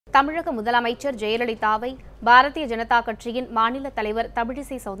தமிழக முதலமைச்சர் ஜெயலலிதாவை பாரதிய ஜனதா கட்சியின் மாநில தலைவர்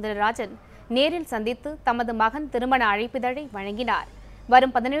தமிழிசை சவுந்தரராஜன் நேரில் சந்தித்து தமது மகன் திருமண அழைப்பிதழை வழங்கினார்.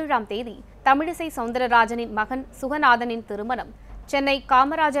 வரும் 17ஆம் தேதி தமிழிசை சவுந்தரராஜனின் மகன் சுகநாதனின் திருமணம் சென்னை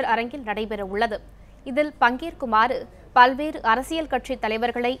காமராஜர் அரங்கில் நடைபெறவுள்ளது. இதில் பங்கேற்குமாறு பல்வேறு அரசியல் கட்சி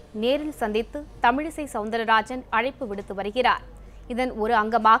தலைவர்களை நேரில் சந்தித்து தமிழிசை சவுந்தரராஜன் அழைப்பு விடுத்து வருகிறார். இதன் ஒரு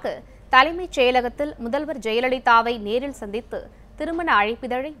அங்கமாக தலைமைச் செயலகத்தில் முதல்வர் ஜெயலலிதாவை நேரில் சந்தித்து திருமண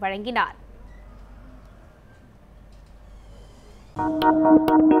அழைப்பிதழை வழங்கினார்.